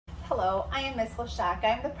Hello, I am Ms. Lashak.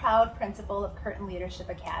 I'm the proud principal of Curtin Leadership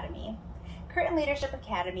Academy. Curtin Leadership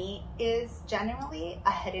Academy is genuinely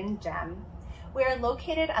a hidden gem. We are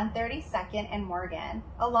located on 32nd and Morgan,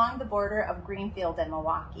 along the border of Greenfield and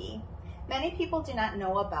Milwaukee. Many people do not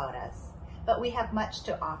know about us, but we have much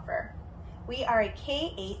to offer. We are a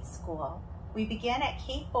K-8 school. We begin at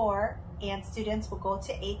K-4 and students will go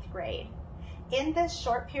to 8th grade. In this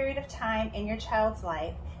short period of time in your child's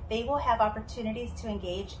life, they will have opportunities to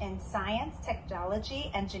engage in science,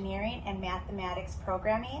 technology, engineering, and mathematics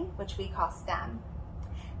programming, which we call STEM.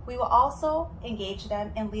 We will also engage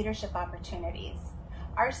them in leadership opportunities.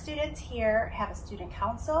 Our students here have a student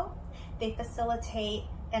council. They facilitate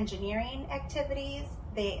engineering activities.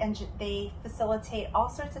 They facilitate all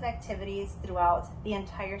sorts of activities throughout the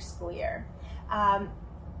entire school year.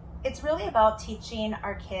 It's really about teaching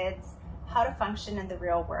our kids how to function in the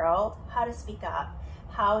real world, how to speak up,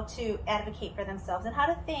 how to advocate for themselves, and how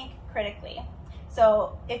to think critically.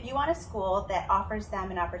 So if you want a school that offers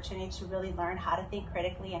them an opportunity to really learn how to think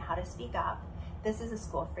critically and how to speak up, this is a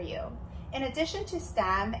school for you. In addition to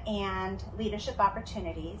STEM and leadership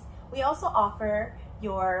opportunities, we also offer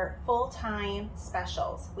your full-time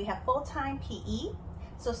specials. We have full-time PE,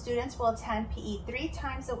 so students will attend PE 3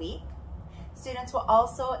 times a week. Students will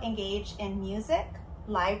also engage in music,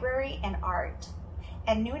 library, and art.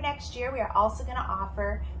 And new next year, we are also going to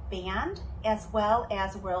offer band as well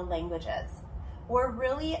as world languages. We're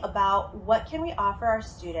really about what can we offer our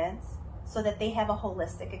students so that they have a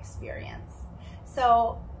holistic experience.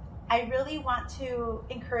 So I really want to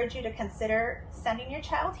encourage you to consider sending your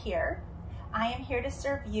child here. I am here to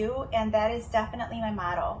serve you, and that is definitely my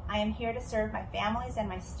motto. I am here to serve my families and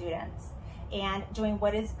my students and doing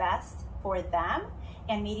what is best for them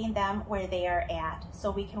and meeting them where they are at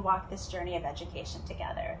so we can walk this journey of education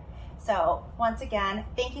together. So once again,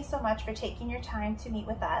 thank you so much for taking your time to meet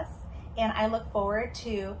with us, and I look forward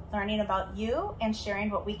to learning about you and sharing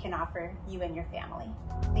what we can offer you and your family.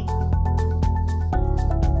 Thank you.